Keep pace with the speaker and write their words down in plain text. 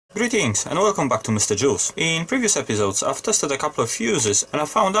Greetings and welcome back to Mr. Joules. In previous episodes I've tested a couple of fuses and I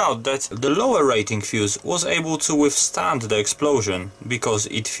found out that the lower rating fuse was able to withstand the explosion because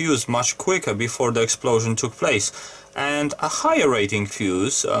it fused much quicker before the explosion took place, and a higher rating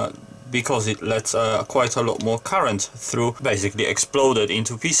fuse, because it lets quite a lot more current through, basically exploded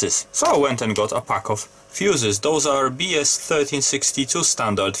into pieces. So I went and got a pack of fuses. Those are BS1362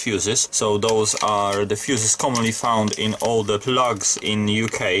 standard fuses, so those are the fuses commonly found in all the plugs in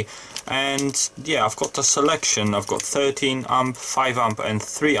UK. And yeah, I've got a selection. I've got 13 amp, 5 amp and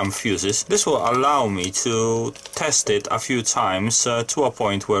 3 amp fuses. This will allow me to test it a few times to a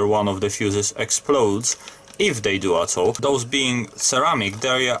point where one of the fuses explodes, if they do at all. Those being ceramic,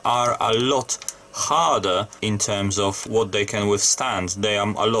 they are a lot harder in terms of what they can withstand. They are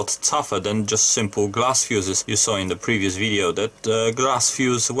a lot tougher than just simple glass fuses. You saw in the previous video that the glass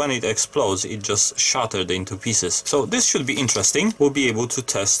fuse, when it explodes, it just shattered into pieces. So this should be interesting. We'll be able to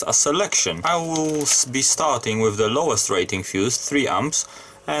test a selection. I will be starting with the lowest rating fuse, 3 amps,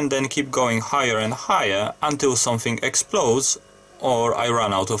 and then keep going higher and higher until something explodes or I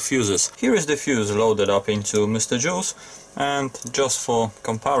run out of fuses. Here is the fuse loaded up into Mr. Joules, and just for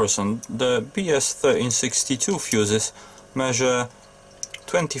comparison, the BS1362 fuses measure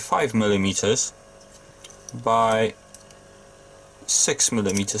 25 millimeters by 6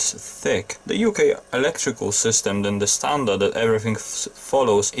 millimeters thick. The UK electrical system, then the standard that everything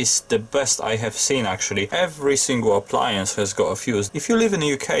follows, is the best I have seen actually. Every single appliance has got a fuse. If you live in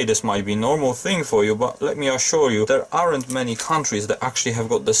the UK, this might be a normal thing for you, but let me assure you, there aren't many countries that actually have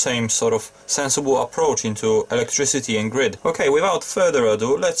got the same sort of sensible approach into electricity and grid. Okay, without further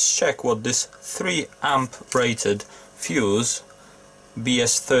ado, let's check what this 3 amp rated fuse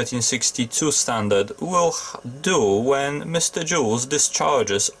BS1362 standard will do when Mr. Joules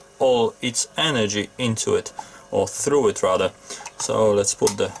discharges all its energy into it, or through it rather. So let's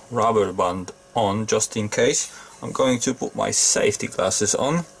put the rubber band on just in case. I'm going to put my safety glasses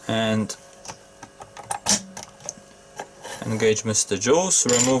on and engage Mr. Joules,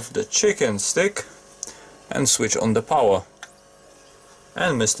 remove the chicken stick and switch on the power.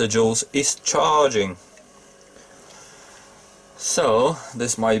 And Mr. Joules is charging. So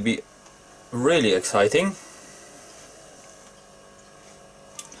this might be really exciting.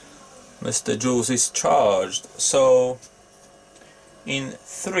 Mr. Joules is charged. So in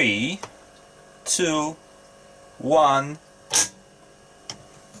 3, 2, 1.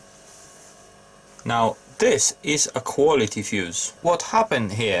 Now this is a quality fuse. What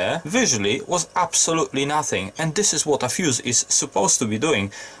happened here visually was absolutely nothing, and this is what a fuse is supposed to be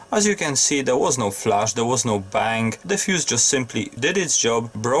doing. As you can see, there was no flash, there was no bang. The fuse just simply did its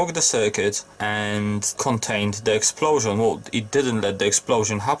job, broke the circuit and contained the explosion. Well, it didn't let the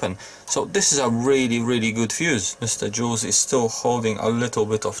explosion happen. So this is a really good fuse. Mr. Joules is still holding a little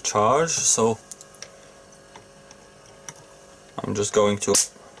bit of charge, so I'm just going to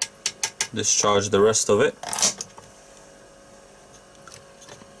discharge the rest of it.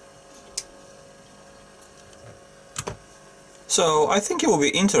 So I think it will be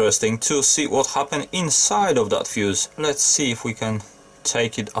interesting to see what happened inside of that fuse. Let's see if we can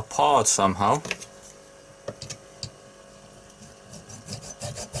take it apart somehow.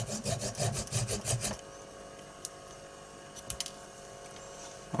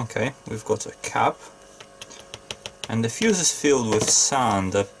 Okay, we've got a cap and the fuse is filled with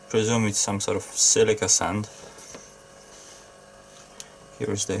sand. I presume it's some sort of silica sand.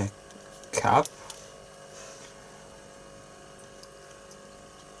 Here's the cap.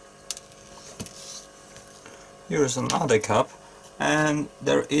 Here's another cap, and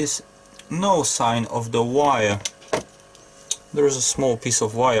there is no sign of the wire. There is a small piece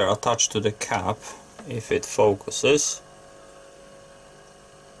of wire attached to the cap, if it focuses.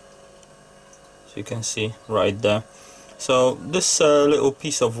 So you can see right there. So this little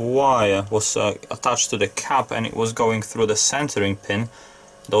piece of wire was attached to the cap, and it was going through the centering pin,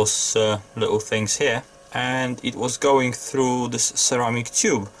 those little things here, and it was going through this ceramic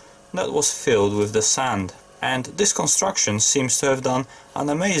tube that was filled with the sand. And this construction seems to have done an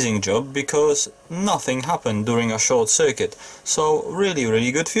amazing job because nothing happened during a short circuit. So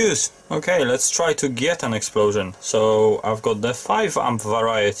really good fuse. Okay, let's try to get an explosion. So I've got the 5 amp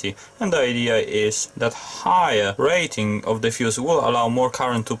variety, and the idea is that higher rating of the fuse will allow more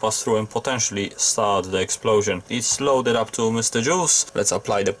current to pass through and potentially start the explosion. It's loaded up to Mr. Joules. Let's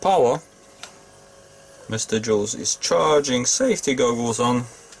apply the power. Mr. Joules is charging, safety goggles on.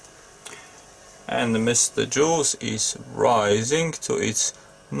 And Mr. Joules is rising to its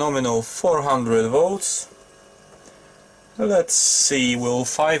nominal 400 volts. Let's see, will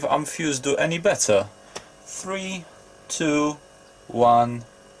 5 amp fuse do any better? 3, 2, 1.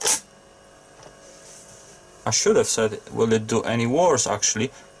 I should have said, will it do any worse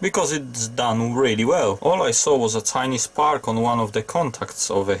actually, because it's done really well. All I saw was a tiny spark on one of the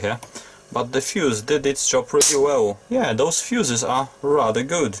contacts over here, but the fuse did its job really well. Yeah, those fuses are rather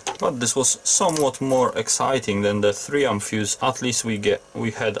good. But this was somewhat more exciting than the 3A fuse. At least we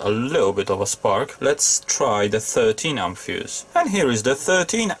had a little bit of a spark. Let's try the 13A fuse. And here is the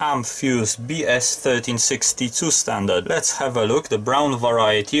 13A fuse BS1362 standard. Let's have a look. The brown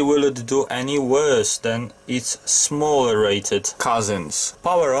variety, will it do any worse than its smaller rated cousins?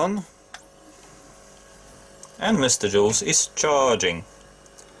 Power on. And Mr. Joules is charging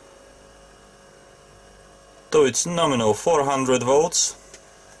to its nominal 400 volts.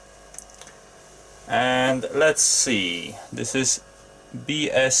 And let's see, this is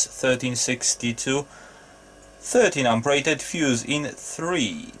BS1362 13A rated fuse in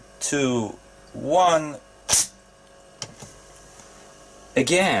 3, 2, 1.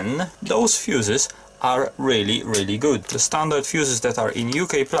 Again, those fuses are really good. The standard fuses that are in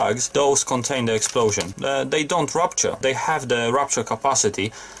UK plugs, those contain the explosion. They don't rupture, they have the rupture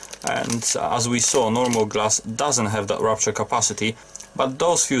capacity. And as we saw, normal glass doesn't have that rupture capacity, but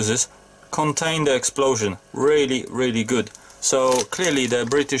those fuses contain the explosion really good. So clearly the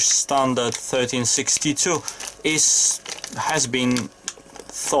British standard 1362 has been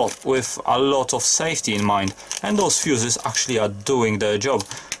thought with a lot of safety in mind, and those fuses actually are doing their job.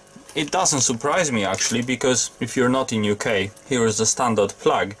 It doesn't surprise me actually, because if you're not in UK, here is the standard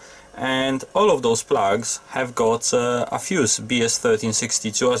plug. And all of those plugs have got a fuse,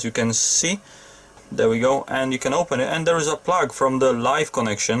 BS1362, as you can see. There we go, and you can open it, and there is a plug from the live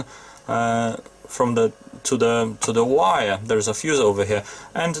connection to the wire. There is a fuse over here,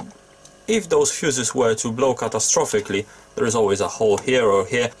 and if those fuses were to blow catastrophically, there is always a hole here or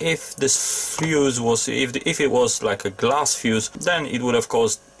here. If this fuse was, if it was like a glass fuse, then it would have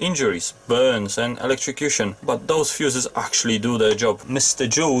caused injuries, burns and electrocution. But those fuses actually do their job. Mr.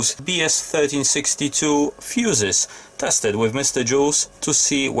 Joules BS1362 fuses, tested with Mr. Joules to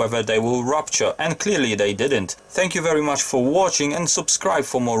see whether they will rupture, and clearly they didn't. Thank you very much for watching, and subscribe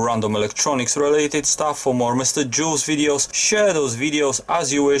for more random electronics related stuff, for more Mr. Joules videos. Share those videos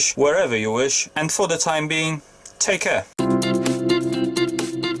as you wish, wherever you wish, and for the time being, take care.